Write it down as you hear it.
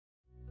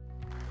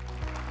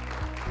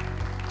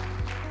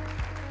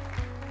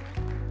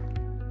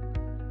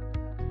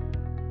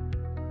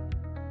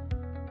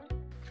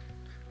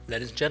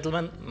Ladies and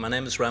gentlemen, my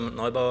name is Raimund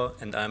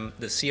Neubauer and I'm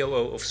the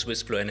COO of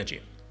Swiss Blue Energy.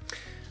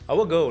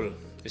 Our goal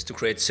is to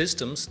create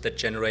systems that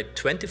generate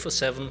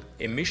 24/7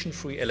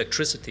 emission-free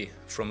electricity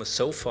from a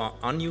so far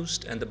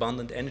unused and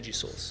abundant energy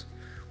source,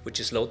 which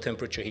is low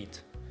temperature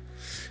heat.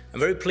 I'm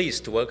very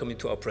pleased to welcome you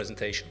to our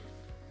presentation.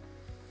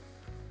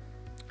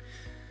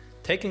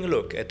 Taking a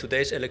look at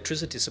today's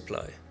electricity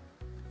supply,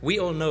 we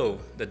all know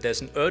that there's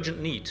an urgent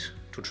need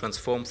to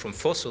transform from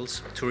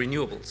fossils to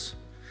renewables.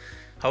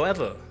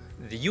 However,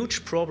 the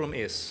huge problem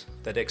is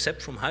that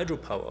except from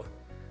hydropower,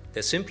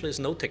 there simply is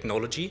no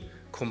technology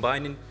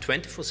combining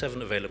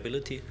 24/7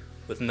 availability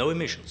with no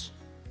emissions.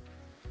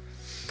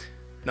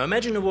 Now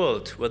imagine a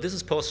world where this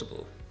is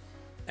possible,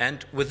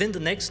 and within the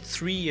next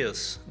 3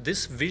 years,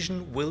 this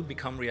vision will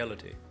become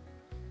reality.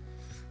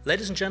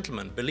 Ladies and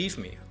gentlemen, believe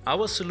me,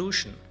 our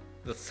solution,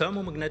 the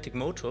thermomagnetic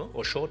motor,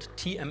 or short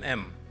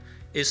TMM,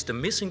 is the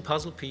missing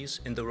puzzle piece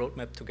in the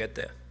roadmap to get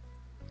there.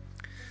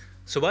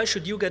 So why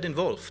should you get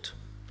involved?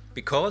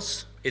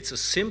 Because it's a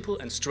simple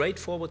and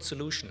straightforward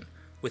solution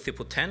with the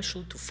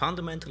potential to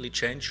fundamentally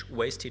change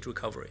waste heat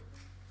recovery.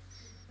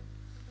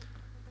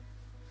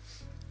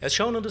 As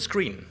shown on the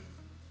screen,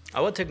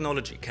 our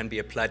technology can be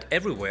applied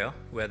everywhere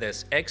where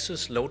there's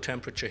excess low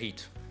temperature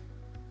heat.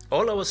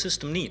 All our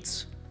system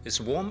needs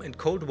is warm and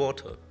cold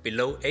water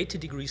below 80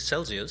 degrees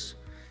Celsius,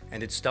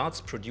 and it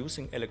starts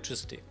producing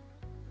electricity.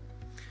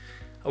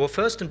 Our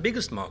first and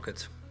biggest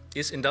market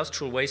is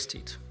industrial waste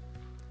heat.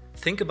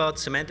 Think about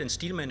cement and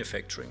steel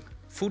manufacturing,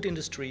 food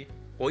industry,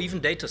 or even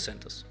data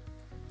centers.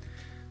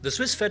 The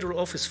Swiss Federal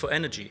Office for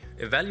Energy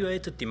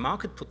evaluated the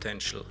market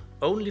potential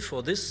only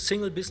for this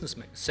single business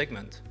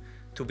segment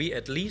to be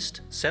at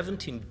least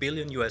 $17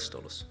 billion.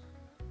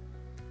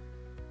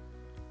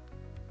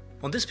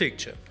 On this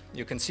picture,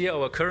 you can see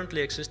our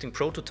currently existing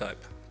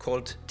prototype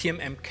called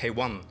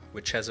TMM-K1,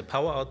 which has a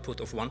power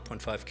output of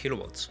 1.5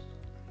 kilowatts.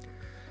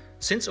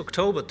 Since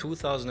October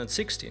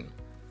 2016,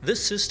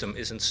 this system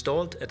is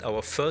installed at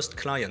our first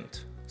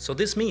client. So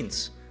this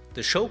means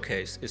the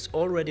showcase is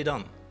already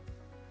done.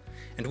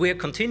 And we are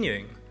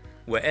continuing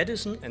where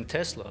Edison and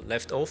Tesla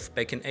left off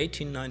back in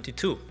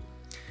 1892.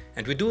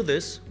 And we do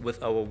this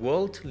with our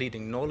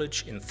world-leading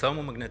knowledge in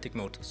thermomagnetic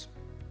motors.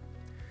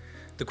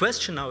 The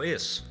question now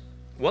is,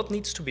 what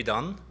needs to be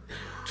done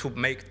to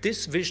make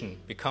this vision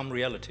become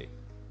reality?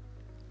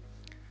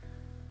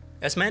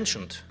 As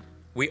mentioned,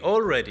 we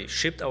already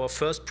shipped our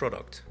first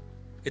product.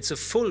 It's a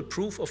full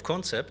proof of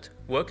concept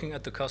working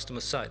at the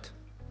customer site.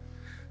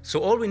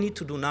 So all we need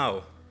to do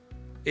now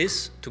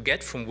is to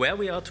get from where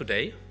we are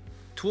today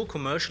to a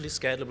commercially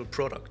scalable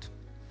product.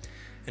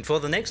 And for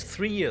the next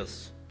 3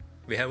 years,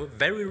 we have a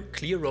very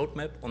clear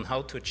roadmap on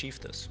how to achieve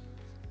this.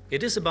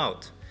 It is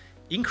about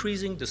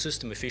increasing the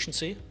system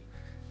efficiency,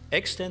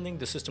 extending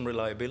the system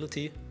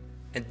reliability,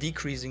 and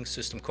decreasing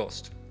system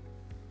cost.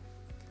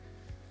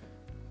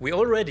 We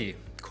already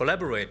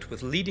collaborate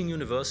with leading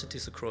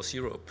universities across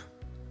Europe.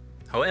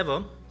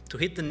 However, to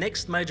hit the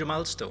next major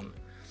milestone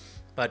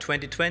by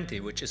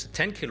 2020, which is a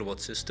 10 kilowatt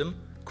system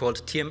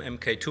called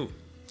TMM-K2,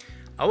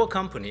 our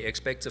company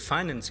expects a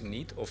financing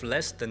need of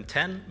less than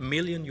 $10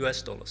 million.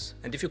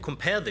 And if you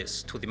compare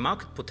this to the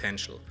market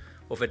potential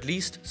of at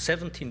least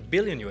 $17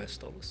 billion,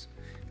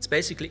 it's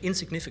basically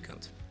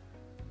insignificant.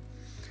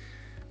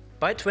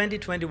 By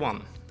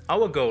 2021,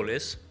 our goal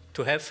is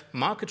to have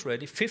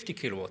market-ready 50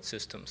 kilowatt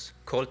systems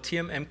called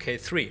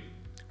TMM-K3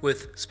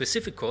 with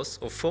specific costs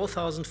of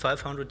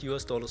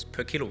 $4,500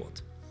 per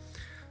kilowatt.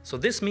 So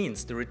this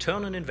means the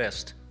return on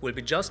invest will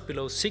be just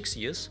below 6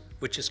 years,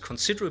 which is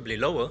considerably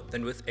lower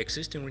than with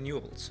existing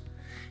renewables.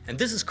 And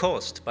this is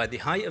caused by the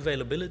high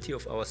availability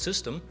of our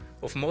system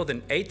of more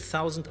than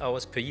 8,000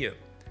 hours per year,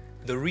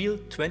 the real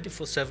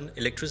 24/7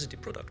 electricity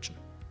production.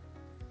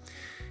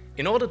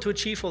 In order to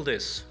achieve all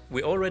this,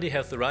 we already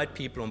have the right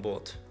people on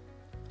board.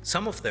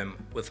 Some of them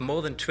with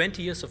more than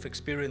 20 years of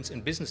experience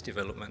in business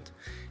development,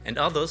 and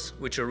others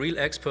which are real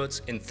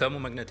experts in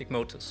thermomagnetic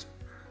motors.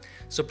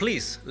 So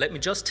please, let me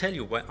just tell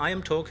you why I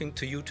am talking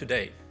to you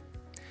today.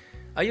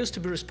 I used to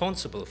be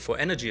responsible for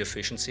energy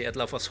efficiency at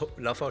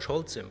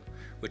Lafarge-Holcim,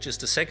 which is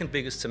the second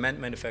biggest cement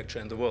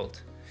manufacturer in the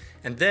world.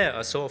 And there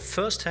I saw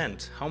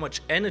firsthand how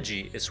much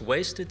energy is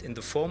wasted in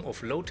the form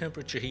of low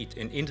temperature heat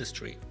in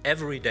industry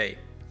every day.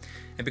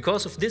 And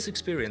because of this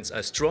experience,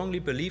 I strongly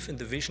believe in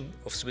the vision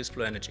of Swiss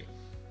Blue Energy.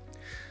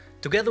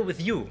 Together with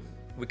you,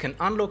 we can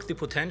unlock the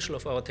potential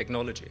of our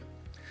technology.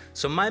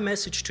 So my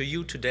message to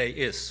you today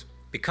is,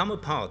 become a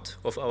part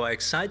of our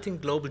exciting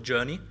global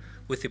journey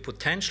with the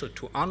potential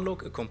to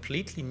unlock a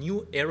completely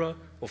new era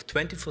of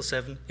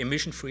 24/7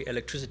 emission-free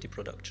electricity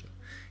production.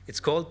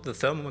 It's called the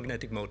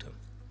thermomagnetic motor.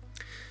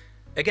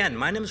 Again,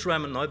 my name is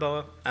Raimund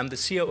Neubauer. I'm the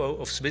COO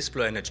of Swiss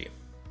Blue Energy.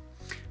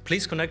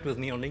 Please connect with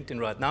me on LinkedIn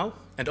right now,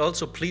 and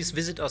also please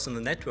visit us in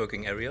the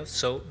networking area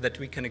so that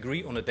we can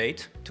agree on a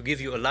date to give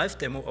you a live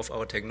demo of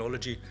our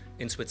technology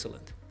in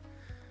Switzerland.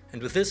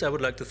 And with this, I would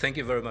like to thank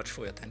you very much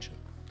for your attention.